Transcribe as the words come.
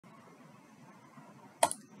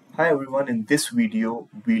Hi everyone, in this video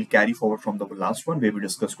we'll carry forward from the last one where we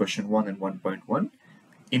discussed question 1 and 1.1,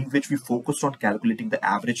 in which we focused on calculating the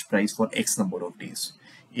average price for X number of days.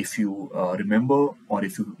 If you remember, or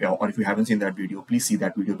if you haven't seen that video, please see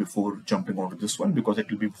that video before jumping onto this one, because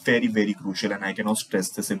it will be very crucial, and I cannot stress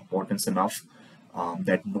this importance enough,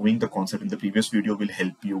 that knowing the concept in the previous video will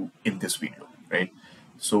help you in this video, right?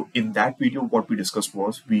 So in that video, what we discussed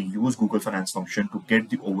was we use Google Finance function to get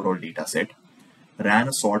the overall data set, ran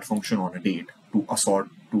a sort function on a date to sort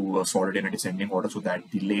it in a descending order so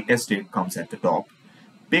that the latest date comes at the top,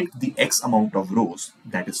 picked the X amount of rows,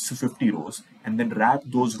 that is 50 rows, and then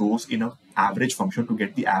wrapped those rows in an average function to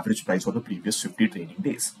get the average price for the previous 50 trading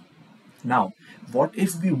days. Now, what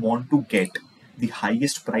if we want to get the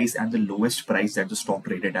highest price and the lowest price that the stock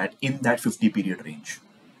traded at in that 50 period range,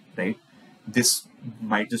 right? This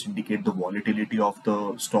might just indicate the volatility of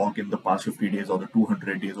the stock in the past 50 days or the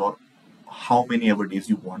 200 days, or how many ever days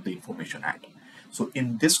you want the information at. So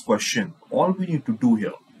in this question, all we need to do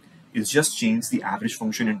here is just change the average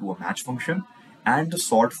function into a match function and the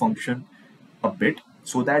sort function a bit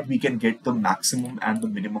so that we can get the maximum and the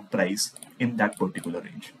minimum price in that particular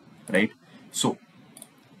range, right? So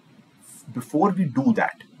before we do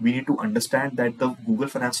that, we need to understand that the Google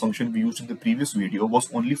Finance function we used in the previous video was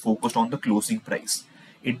only focused on the closing price.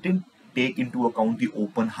 It didn't take into account the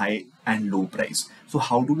open, high, and low price. So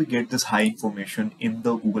how do we get this high information in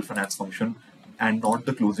the Google Finance function and not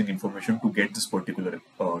the closing information to get this particular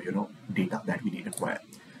data that we need to acquire?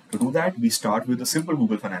 To do that, we start with a simple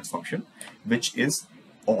Google Finance function, which is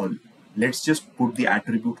all. Let's just put the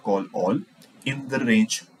attribute called all in the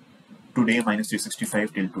range today minus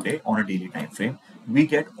 365 till today on a daily time frame. We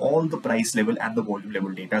get all the price level and the volume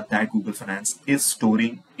level data that Google Finance is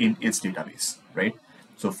storing in its database, right?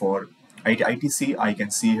 So for ITC, I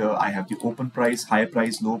can see here I have the open price, high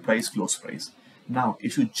price, low price, close price. Now,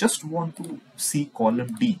 if you just want to see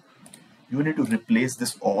column D, you need to replace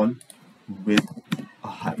this all with a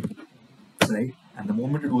high, right? And the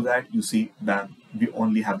moment you do that, you see that we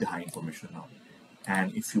only have the high information now.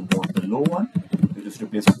 And if you want the low one, you just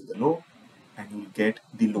replace it with the low and you'll get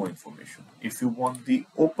the low information. If you want the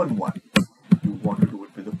open one, you want to do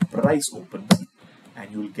it with the price open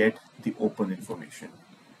and you'll get the open information.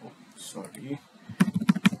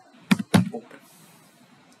 Open,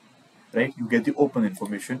 right? You get the open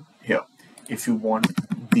information here. If you want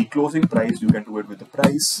the closing price, you can do it with the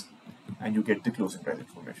price and you get the closing price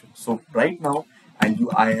information. So right now,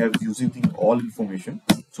 I have using the all information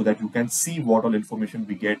so that you can see what all information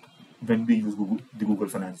we get when we use the Google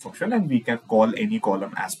Finance function, and we can call any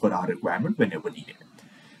column as per our requirement whenever needed.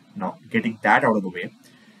 Now, getting that out of the way,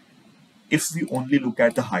 if we only look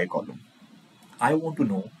at the high column, I want to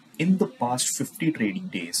know in the past 50 trading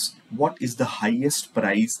days, what is the highest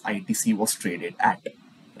price ITC was traded at,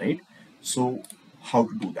 right? So how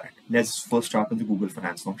to do that? Let's first start with the Google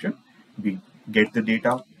Finance function. We get the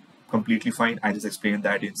data completely fine. I just explained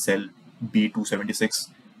that in cell B276,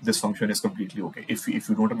 this function is completely okay. If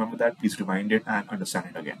you don't remember that, please rewind it and understand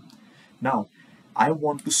it again. Now, I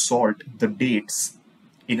want to sort the dates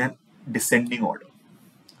in a descending order,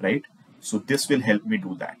 right? So this will help me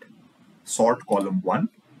do that. Sort column 1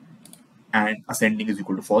 and ascending is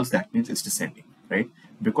equal to false. That means it's descending, right?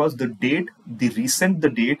 Because the date, the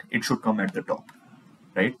date, it should come at the top,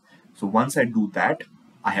 right? So once I do that,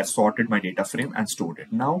 I have sorted my data frame and stored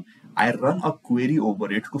it. Now I run a query over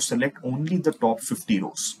it to select only the top 50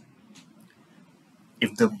 rows.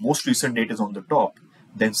 If the most recent date is on the top,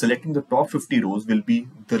 then selecting the top 50 rows will be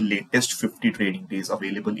the latest 50 trading days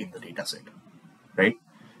available in the data set, right?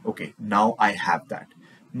 Okay, now I have that.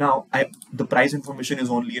 Now the price information is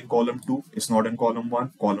only in column 2, it's not in column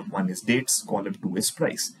 1. Column 1 is dates, column 2 is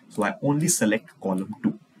price. So I only select column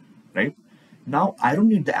 2, right? Now I don't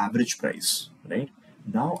need the average price, right?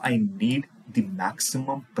 Now I need the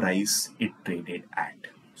maximum price it traded at.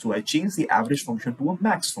 So I change the average function to a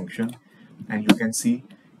max function, and you can see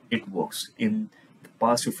it works. In the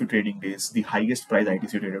past 50 trading days, the highest price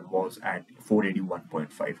ITC traded was at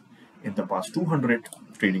 481.5. In the past 200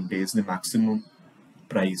 trading days, the maximum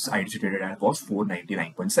price ITC traded at was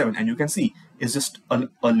 499.7. And you can see it's just a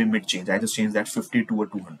limit change. I just changed that 50 to a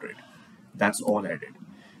 200. That's all I did.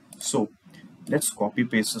 So let's copy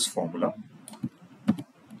paste this formula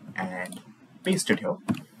and paste it here,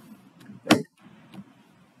 right?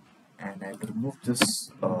 And I'll remove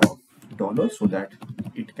this dollar so that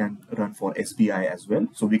it can run for SBI as well.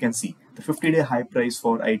 So we can see the 50-day high price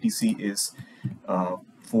for ITC is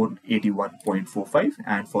 481.45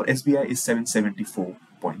 and for SBI is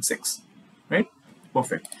 774.6, right?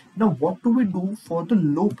 Perfect. Now what do we do for the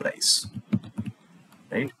low price,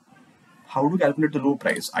 right? How to calculate the low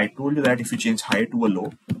price? I told you that if you change high to a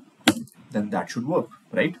low, then that should work,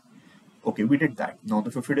 right? Okay, we did that. Now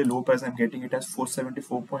the 50-day low price, I'm getting it as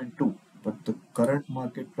 474.2, but the current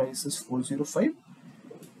market price is 405.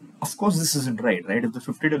 Of course, this isn't right? If the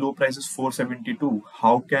 50-day low price is 472,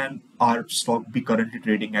 how can our stock be currently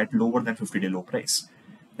trading at lower than 50-day low price,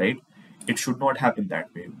 right? It should not happen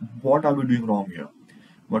that way. What are we doing wrong here?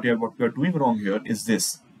 What we are doing wrong here is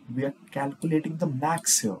this. We are calculating the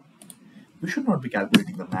max here. We should not be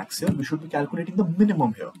calculating the max here. We should be calculating the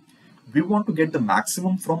minimum here. We want to get the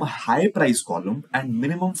maximum from a high price column and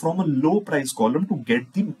minimum from a low price column to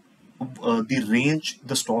get the range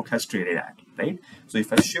the stock has traded at, right? So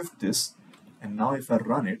if I shift this, and now if I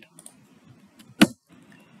run it,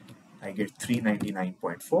 I get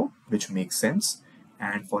 399.4, which makes sense.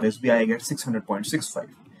 And for SBI, I get 600.65.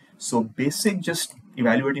 So basic just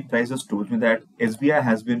evaluating prices told me that SBI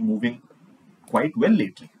has been moving quite well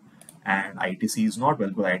lately. And ITC is not well,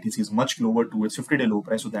 because ITC is much closer to its 50-day low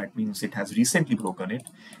price, so that means it has recently broken it.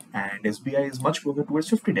 And SBI is much closer to its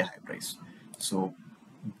 50-day high price. So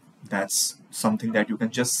that's something that you can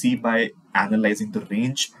just see by analyzing the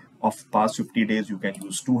range of past 50 days. You can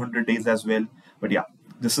use 200 days as well. But yeah,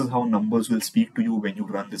 this is how numbers will speak to you when you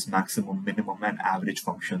run this maximum, minimum, and average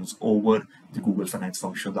functions over the Google Finance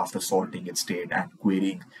functions after sorting its state and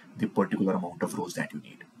querying the particular amount of rows that you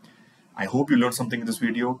need. I hope you learned something in this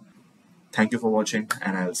video. Thank you for watching,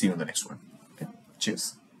 and I'll see you in the next one. Okay?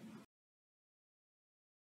 Cheers.